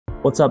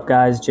What's up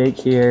guys, Jake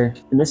here.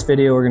 In this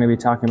video we're going to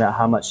be talking about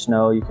how much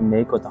snow you can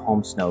make with a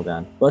home snow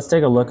gun. Let's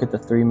take a look at the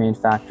three main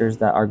factors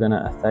that are going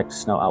to affect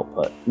snow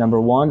output. Number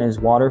one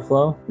is water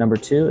flow, number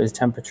two is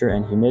temperature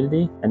and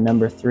humidity, and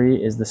number three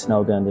is the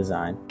snow gun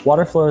design.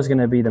 Water flow is going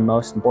to be the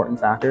most important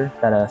factor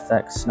that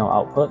affects snow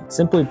output.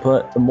 Simply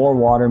put, the more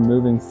water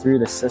moving through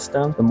the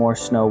system, the more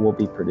snow will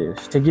be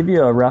produced. To give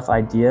you a rough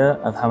idea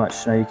of how much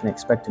snow you can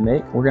expect to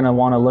make, we're going to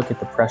want to look at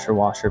the pressure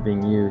washer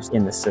being used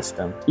in the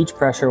system. Each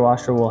pressure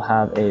washer will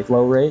have a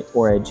flow rate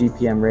or a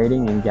GPM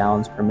rating in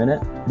gallons per minute.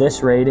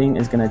 This rating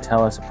is going to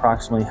tell us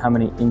approximately how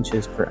many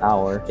inches per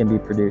hour can be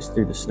produced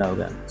through the snow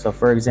gun. So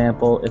for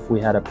example, if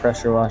we had a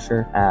pressure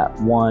washer at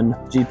 1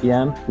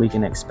 GPM, we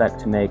can expect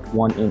to make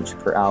 1 inch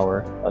per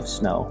hour of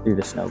snow through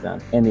the snow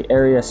gun. And the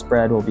area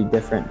spread will be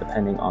different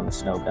depending on the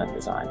snow gun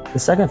design. The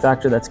second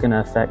factor that's going to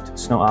affect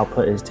snow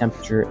output is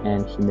temperature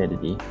and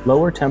humidity.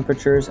 Lower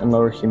temperatures and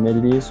lower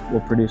humidities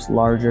will produce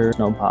larger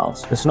snow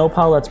piles. The snow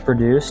pile that's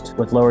produced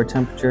with lower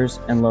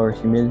temperatures and lower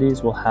humidities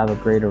will have a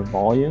greater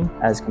volume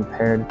as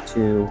compared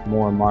to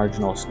more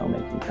marginal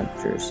snowmaking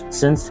temperatures.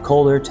 Since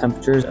colder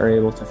temperatures are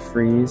able to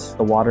freeze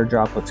the water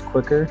droplets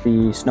quicker,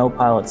 the snow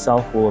pile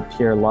itself will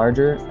appear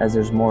larger as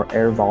there's more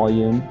air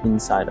volume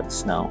inside of the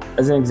snow.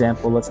 As an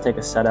example, let's take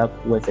a setup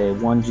with a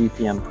 1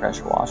 GPM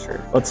pressure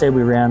washer. Let's say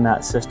we ran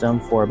that system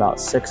for about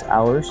 6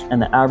 hours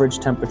and the average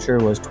temperature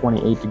was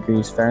 28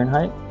 degrees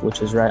Fahrenheit,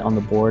 which is right on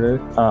the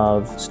border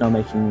of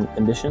snowmaking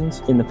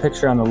conditions. In the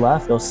picture on the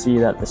left, you'll see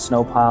that the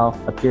snow pile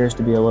appears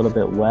to be a little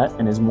bit wet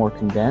and is more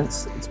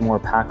condensed. It's more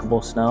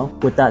packable snow.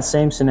 With that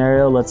same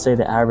scenario, let's say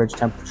the average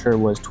temperature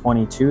was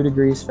 22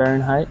 degrees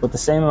Fahrenheit. With the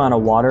same amount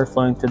of water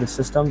flowing through the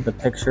system, the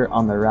picture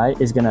on the right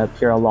is going to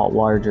appear a lot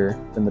larger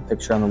than the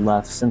picture on the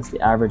left since the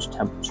average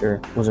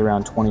temperature was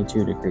around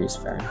 22 degrees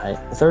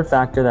Fahrenheit. The third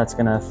factor that's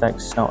going to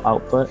affect snow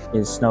output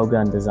is snow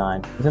gun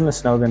design. Within the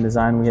snow gun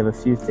design, we have a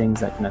few things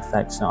that can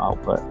affect snow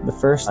output. The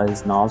first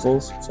is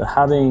nozzles. So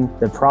having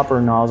the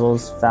proper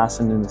nozzles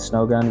fastened in the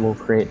snow gun will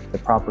create the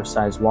proper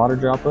size water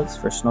droplets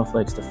for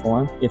snowflakes to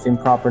form. If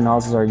improper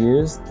nozzles are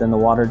used, then the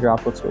water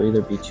droplets will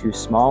either be too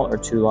small or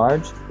too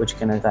large, which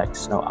can affect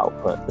snow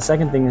output. The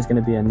second thing is going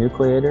to be a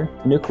nucleator.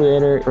 A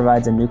nucleator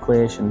provides a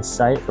nucleation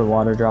site for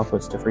water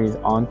droplets to freeze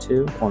onto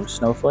to form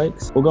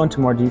snowflakes. We'll go into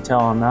more detail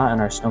on that in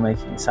our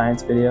snowmaking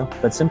science video,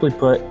 but simply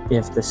put,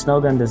 if the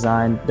snow gun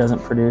design doesn't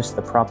produce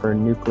the proper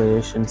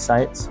nucleation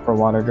sites for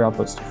water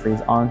droplets to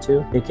freeze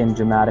onto, it can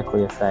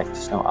dramatically affect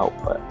snow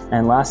output.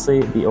 And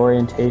lastly, the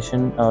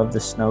orientation of the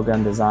snow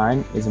gun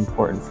design is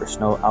important for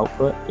snow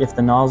output. If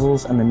the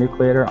nozzles and the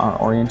nucleator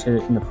aren't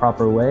oriented in the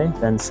proper way,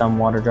 then some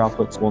water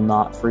droplets will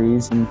not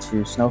freeze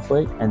into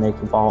snowflake and they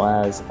can fall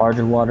as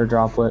larger water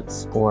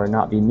droplets or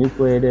not be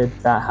nucleated.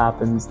 If that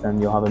happens,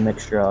 then you'll have a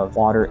mixture of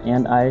water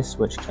and ice,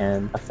 which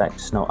can affect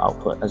snow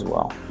output as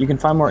well. You can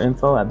find more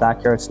info at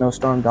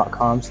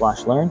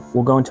backyardsnowstorm.com/learn.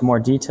 We'll go into more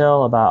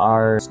detail about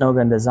our snow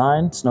gun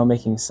design,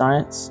 snowmaking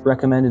science,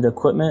 recommended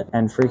equipment,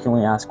 and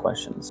frequently asked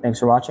questions. Thanks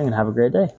for watching and have a great day.